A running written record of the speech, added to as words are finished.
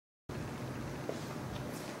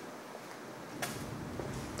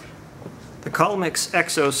The Collomix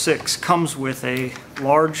X06 comes with a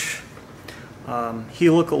large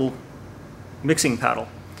helical mixing paddle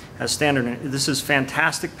as standard. This is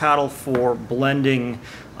fantastic paddle for blending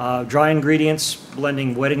dry ingredients,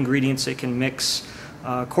 blending wet ingredients. It can mix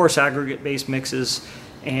coarse aggregate based mixes,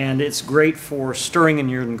 and it's great for stirring in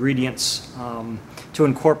your ingredients to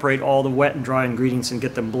incorporate all the wet and dry ingredients and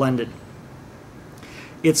get them blended.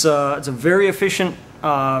 It's a very efficient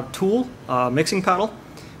tool, mixing paddle,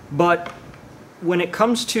 but when it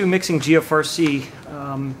comes to mixing GFRC,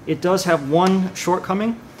 it does have one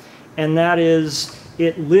shortcoming, and that is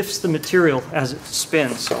it lifts the material as it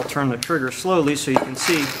spins. I'll turn the trigger slowly so you can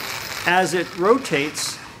see. As it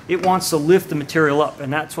rotates, it wants to lift the material up,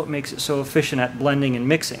 and that's what makes it so efficient at blending and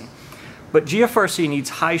mixing. But GFRC needs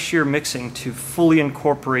high shear mixing to fully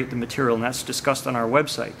incorporate the material, and that's discussed on our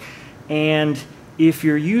website. And if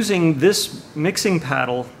you're using this mixing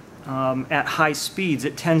paddle at high speeds,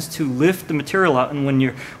 it tends to lift the material out, and when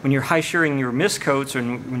you're high shearing your mist coats, or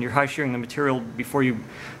when you're high shearing the material before you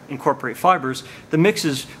incorporate fibers, the mix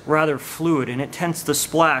is rather fluid and it tends to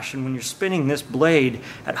splash, and when you're spinning this blade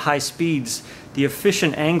at high speeds, the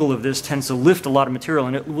efficient angle of this tends to lift a lot of material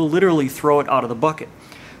and it will literally throw it out of the bucket.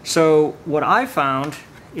 So what I found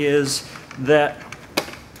is that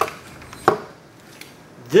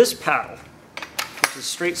this paddle, which is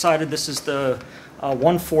straight-sided, this is the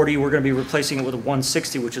 140, we're going to be replacing it with a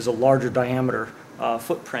 160, which is a larger diameter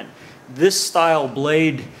footprint. This style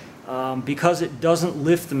blade, because it doesn't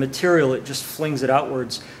lift the material, it just flings it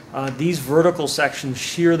outwards. These vertical sections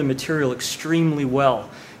shear the material extremely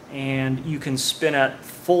well, and you can spin at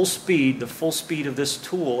full speed, the full speed of this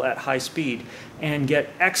tool at high speed, and get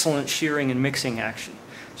excellent shearing and mixing action.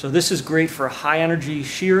 So this is great for high energy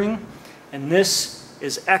shearing, and this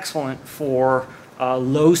is excellent for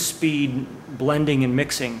low speed blending and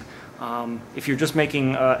mixing. If you're just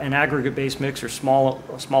making an aggregate based mix or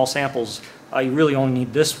small samples, you really only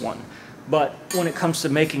need this one. But when it comes to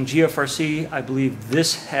making GFRC, I believe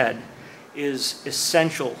this head is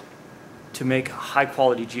essential to make high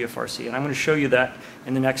quality GFRC, and I'm going to show you that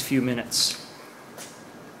in the next few minutes.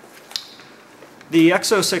 The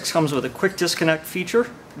X06 comes with a quick disconnect feature,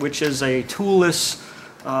 which is a toolless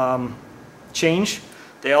change.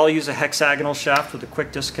 They all use a hexagonal shaft with a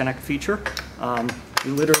quick disconnect feature.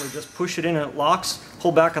 You literally just push it in and it locks,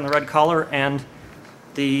 pull back on the red collar, and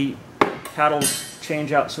the paddles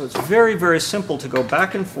change out. So it's very, very simple to go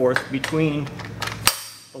back and forth between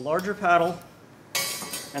the larger paddle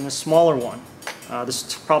and the smaller one.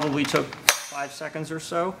 This probably took 5 seconds or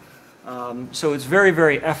so. So it's very,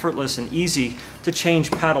 very effortless and easy to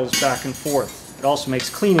change paddles back and forth. It also makes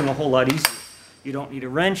cleaning a whole lot easier. You don't need a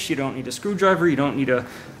wrench, you don't need a screwdriver, you don't need a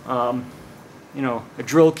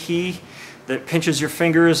drill key that pinches your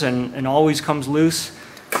fingers and always comes loose.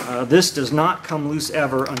 This does not come loose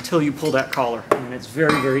ever until you pull that collar, and it's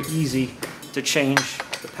very, very easy to change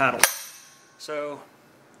the paddle. So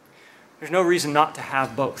there's no reason not to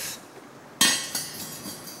have both.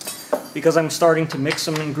 Because I'm starting to mix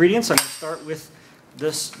some ingredients, I'm going to start with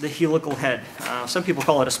the helical head. Some people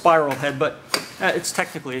call it a spiral head, but it's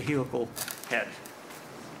technically a helical head.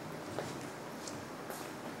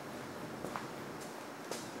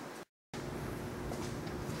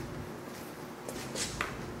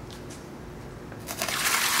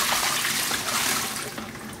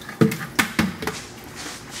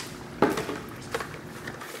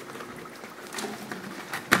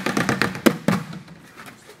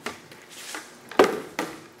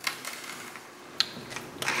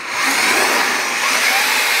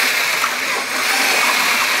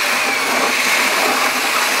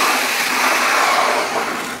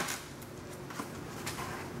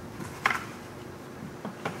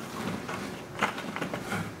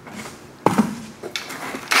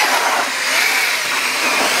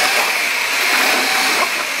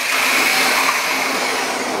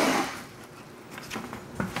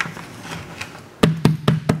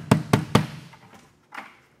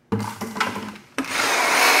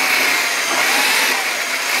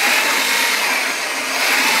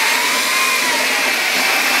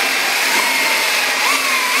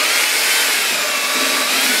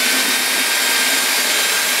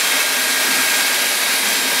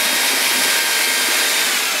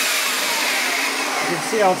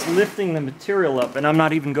 See how it's lifting the material up, and I'm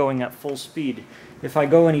not even going at full speed. If I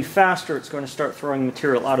go any faster, it's going to start throwing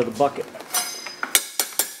material out of the bucket.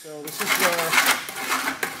 So this is the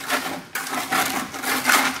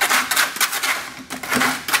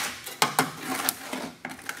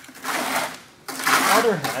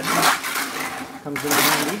other head comes in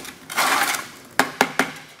handy.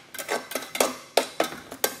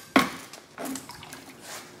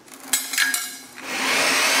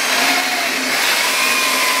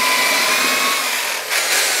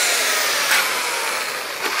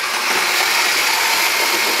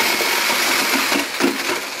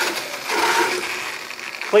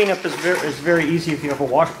 Cleanup is very easy if you have a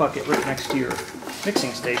wash bucket right next to your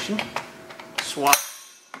mixing station. Swap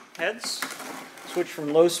heads, switch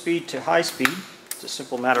from low speed to high speed. It's a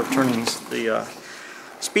simple matter of turning the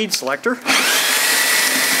speed selector.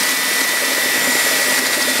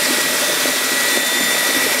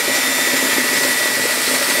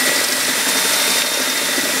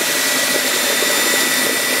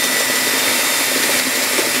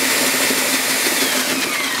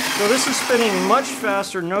 So this is spinning much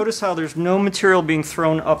faster. Notice how there's no material being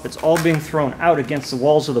thrown up. It's all being thrown out against the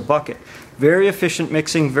walls of the bucket. Very efficient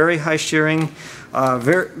mixing, very high shearing.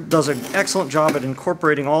 Does an excellent job at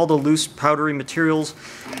incorporating all the loose powdery materials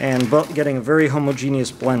and getting a very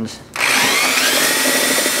homogeneous blend.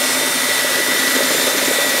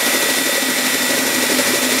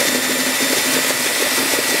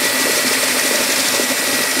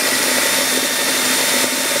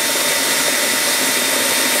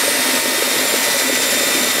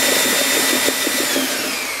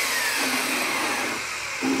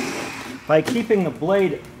 By keeping the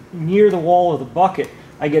blade near the wall of the bucket,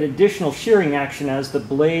 I get additional shearing action as the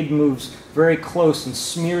blade moves very close and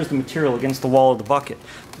smears the material against the wall of the bucket.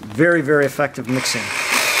 Very, very effective mixing.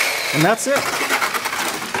 And that's it.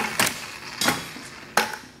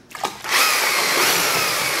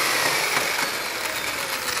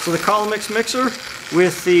 So the Collomix mixer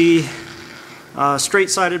with the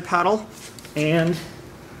straight-sided paddle and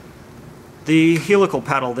the helical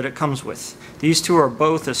paddle that it comes with. These two are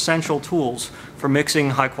both essential tools for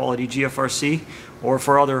mixing high-quality GFRC or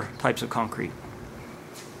for other types of concrete.